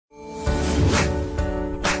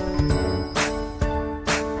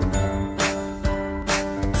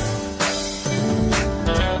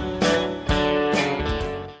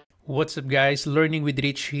What's up, guys? Learning with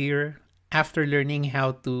Rich here. After learning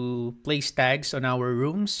how to place tags on our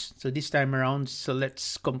rooms, so this time around, so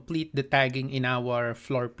let's complete the tagging in our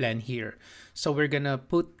floor plan here. So we're gonna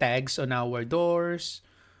put tags on our doors,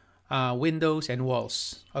 windows, and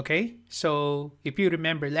walls. Okay? So if you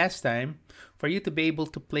remember last time, for you to be able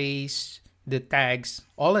to place the tags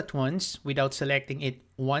all at once without selecting it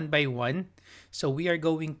one by one, so we are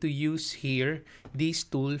going to use here this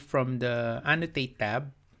tool from the Annotate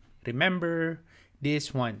tab. Remember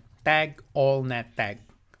this one, tag all not tag.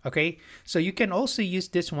 Okay, so you can also use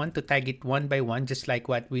this one to tag it one by one, just like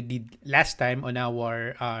what we did last time on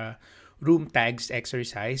our room tags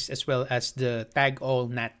exercise, as well as the tag all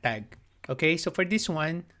not tag. Okay, so for this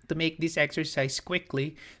one, to make this exercise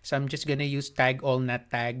quickly, so I'm just gonna use tag all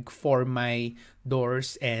not tag for my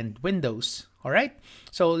doors and windows. All right,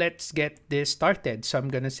 so let's get this started. So I'm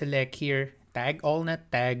gonna select here tag all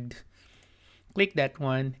not tagged. Click that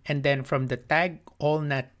one, and then from the tag all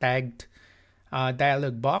not tagged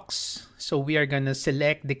dialog box, so we are gonna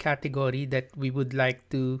select the category that we would like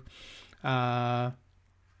to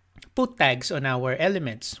put tags on our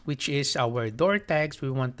elements, which is our door tags. We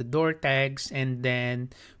want the door tags, and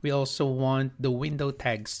then we also want the window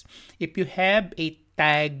tags. If you have a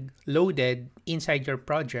tag loaded inside your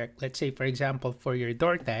project, let's say for example for your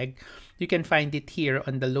door tag, you can find it here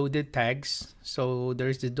on the loaded tags. So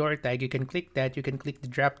there's the door tag, you can click that, you can click the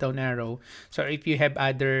drop down arrow. So if you have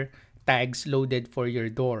other tags loaded for your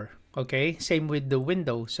door, okay, same with the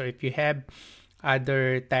window. So if you have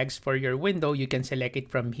other tags for your window, you can select it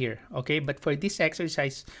from here. Okay, but for this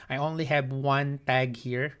exercise, I only have one tag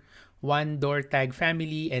here, one door tag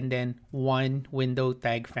family, and then one window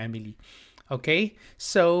tag family. Okay,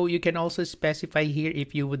 so you can also specify here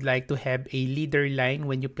if you would like to have a leader line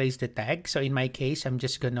when you place the tag. So in my case, I'm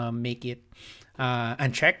just gonna make it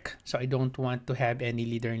uncheck, so I don't want to have any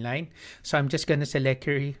leader line. So I'm just gonna select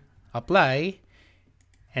here, apply,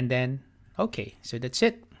 and then okay, so that's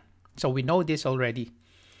it. So we know this already.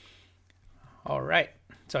 All right,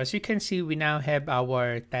 so as you can see, we now have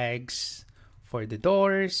our tags for the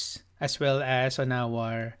doors as well as on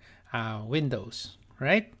our windows,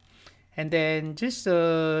 right? And then just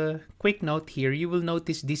a quick note here, you will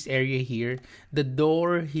notice this area here, the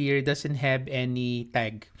door here doesn't have any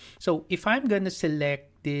tag. So if I'm gonna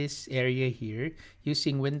select this area here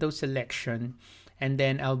using window selection, and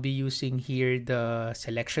then I'll be using here the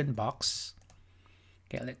selection box.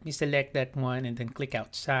 Okay, let me select that one and then click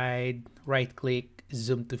outside, right click,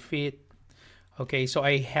 zoom to fit. Okay, so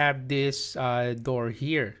I have this door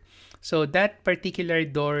here. So that particular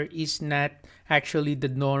door is not actually the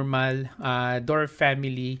normal door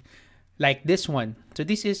family like this one. So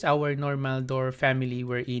this is our normal door family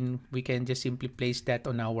wherein we can just simply place that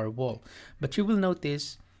on our wall. But you will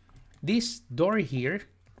notice this door here,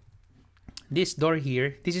 this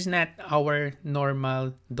is not our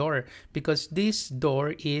normal door because this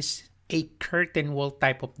door is a curtain wall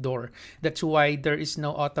type of door. That's why there is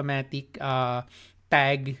no automatic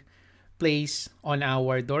tag place on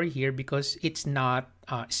our door here because it's not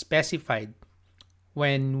specified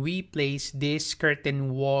when we place this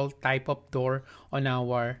curtain wall type of door on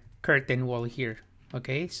our curtain wall here.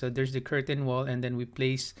 Okay, so there's the curtain wall, and then we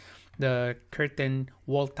place the curtain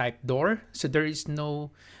wall type door. So there is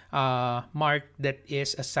no mark that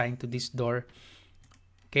is assigned to this door,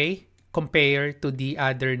 okay, compared to the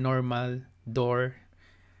other normal door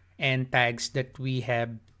and tags that we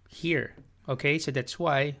have here. Okay, so that's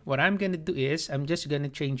why what I'm gonna do is I'm just gonna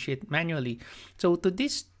change it manually. So to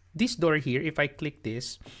this door here, if I click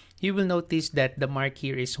this, you will notice that the mark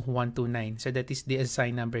here is 129. So that is the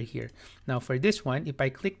assigned number here. Now for this one, if I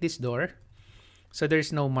click this door, so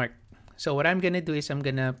there's no mark. So what I'm gonna do is I'm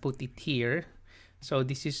gonna put it here. So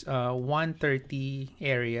this is 130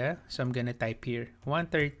 area. So I'm gonna type here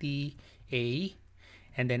 130A,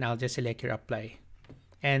 and then I'll just select here apply.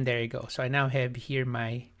 And there you go. So I now have here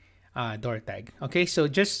my door tag. Okay, so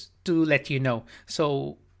just to let you know,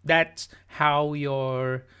 so that's how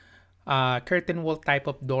your curtain wall type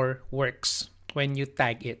of door works when you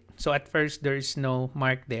tag it. So at first there's no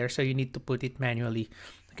mark there, so you need to put it manually.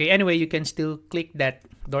 Okay, anyway, you can still click that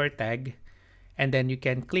door tag, and then you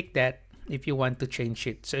can click that if you want to change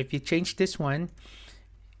it. So if you change this one,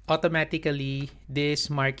 automatically this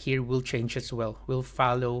mark here will change as well, will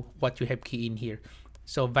follow what you have key in here,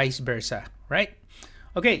 so vice versa, right?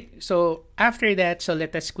 Okay, so after that, so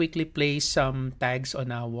let us quickly place some tags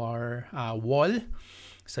on our wall.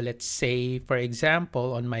 So let's say, for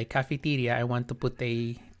example, on my cafeteria, I want to put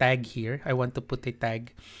a tag here. I want to put a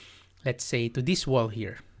tag, let's say, to this wall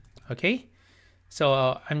here. Okay,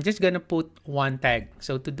 so I'm just gonna put one tag.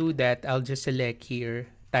 So to do that, I'll just select here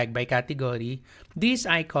tag by category, this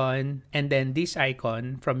icon and then this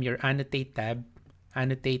icon from your annotate tab,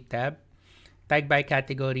 tag by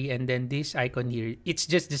category, and then this icon here, it's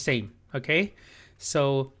just the same, okay?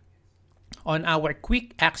 So on our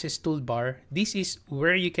quick access toolbar, this is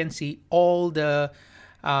where you can see all the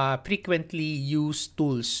frequently used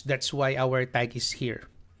tools. That's why our tag is here.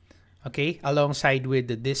 Okay, alongside with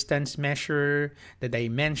the distance measure, the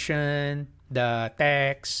dimension, the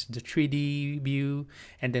text, the 3D view,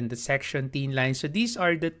 and then the section, thin line. So these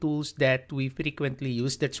are the tools that we frequently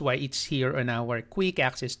use. That's why it's here on our quick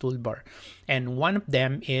access toolbar. And one of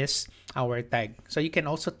them is our tag. So you can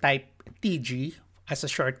also type TG as a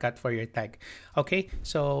shortcut for your tag. Okay,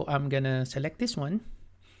 so I'm gonna select this one,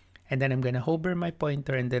 and then I'm gonna hover my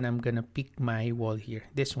pointer, and then I'm gonna pick my wall here,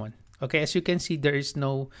 this one. Okay, as you can see, there is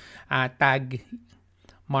no tag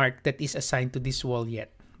mark that is assigned to this wall yet,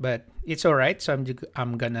 but it's all right. So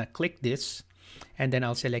I'm gonna click this, and then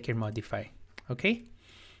I'll select here modify. Okay,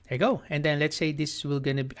 there you go. And then let's say this will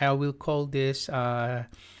gonna be, I will call this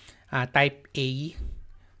type A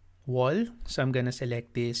wall. So I'm gonna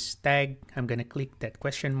select this tag. I'm gonna click that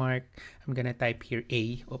question mark. I'm gonna type here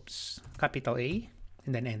A, capital A,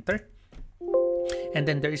 and then enter. And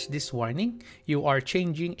then there is this warning. You are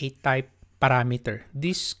changing a type parameter.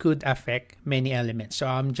 This could affect many elements. So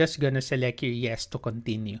I'm just gonna select here yes to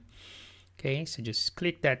continue. Okay, so just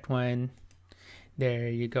click that one. There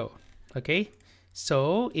you go. Okay,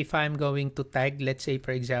 so if I'm going to tag, let's say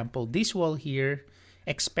for example, this wall here,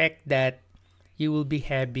 expect that you will be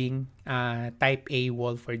having type A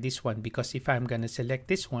wall for this one, because if I'm gonna select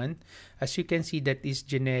this one, as you can see, that is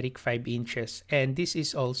generic 5 inches, and this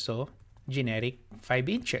is also generic 5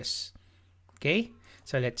 inches. Okay,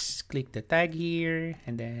 so let's click the tag here,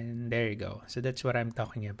 and then there you go. So that's what I'm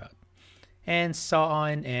talking about, and so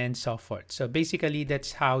on and so forth. So basically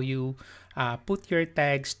that's how you put your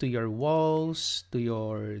tags to your walls, to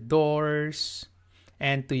your doors,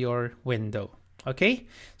 and to your window. Okay,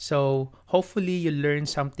 so hopefully you learned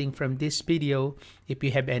something from this video. If you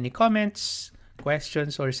have any comments,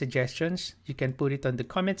 questions, or suggestions, you can put it on the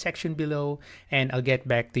comment section below, and I'll get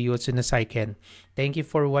back to you as soon as I can. Thank you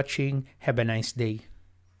for watching. Have a nice day.